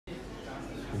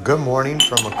Good morning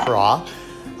from Accra.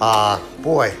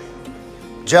 Boy,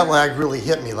 jet lag really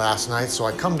hit me last night, so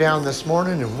I come down this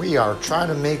morning and we are trying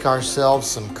to make ourselves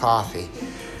some coffee.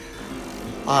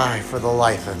 For the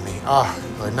life of me,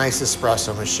 a nice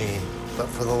espresso machine, but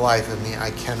for the life of me,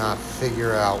 I cannot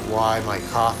figure out why my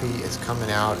coffee is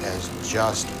coming out as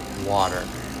just water.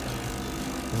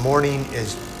 The morning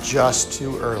is just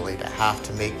too early to have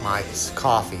to make my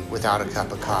coffee without a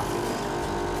cup of coffee.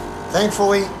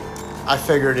 Thankfully, I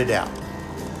figured it out.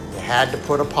 You had to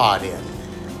put a pod in.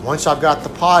 Once I've got the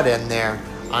pod in there,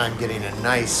 I'm getting a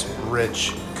nice,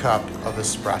 rich cup of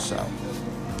espresso.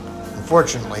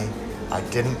 Unfortunately, I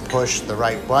didn't push the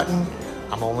right button.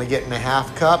 I'm only getting a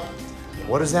half cup.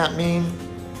 What does that mean?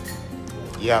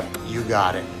 Yep, you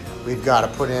got it. We've got to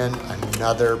put in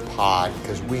another pod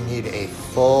because we need a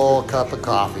full cup of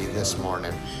coffee this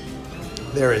morning.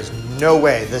 There is no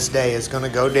way this day is going to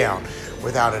go down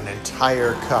without an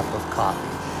entire cup of coffee.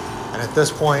 And at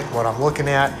this point, what I'm looking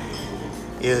at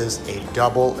is a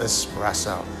double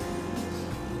espresso.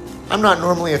 I'm not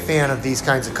normally a fan of these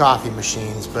kinds of coffee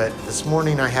machines, but this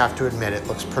morning I have to admit it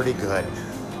looks pretty good.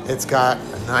 It's got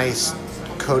a nice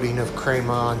coating of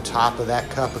crema on top of that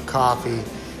cup of coffee.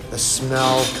 The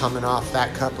smell coming off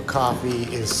that cup of coffee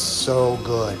is so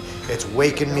good. It's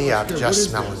waking me up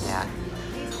just smelling that.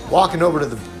 Walking over to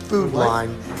the food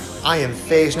line, I am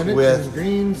faced with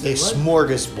a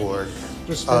smorgasbord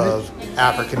of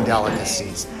African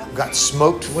delicacies. We've got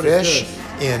smoked fish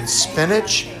in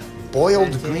spinach,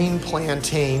 boiled green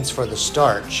plantains for the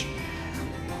starch.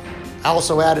 I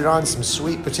also added on some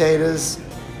sweet potatoes.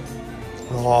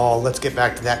 Oh, let's get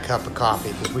back to that cup of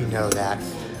coffee because we know that.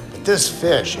 But this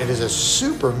fish, it is a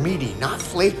super meaty, not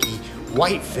flaky,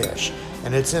 white fish.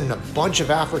 And it's in a bunch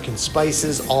of African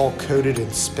spices, all coated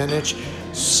in spinach.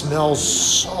 Smells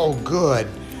so good.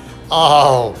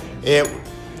 Oh,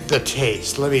 the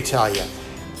taste, let me tell you.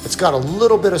 It's got a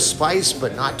little bit of spice,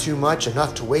 but not too much,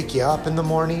 enough to wake you up in the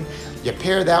morning. You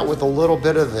pair that with a little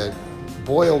bit of the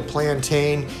boiled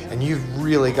plantain, and you've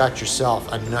really got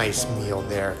yourself a nice meal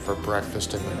there for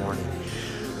breakfast in the morning.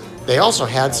 They also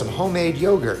had some homemade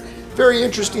yogurt. Very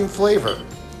interesting flavor.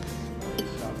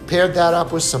 Paired that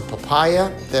up with some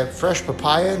papaya, that fresh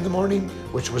papaya in the morning,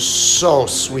 which was so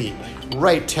sweet.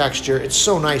 Right texture. It's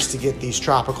so nice to get these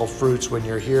tropical fruits when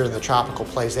you're here in the tropical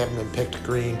place. They haven't been picked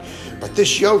green. But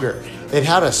this yogurt, it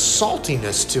had a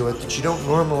saltiness to it that you don't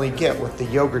normally get with the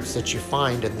yogurts that you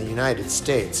find in the United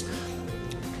States.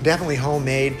 Definitely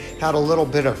homemade, had a little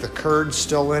bit of the curd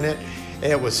still in it.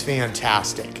 It was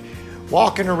fantastic.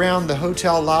 Walking around the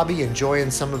hotel lobby,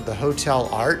 enjoying some of the hotel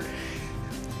art.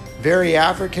 Very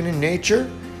African in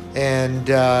nature and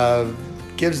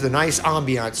gives the nice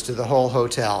ambiance to the whole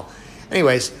hotel.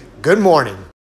 Anyways, good morning.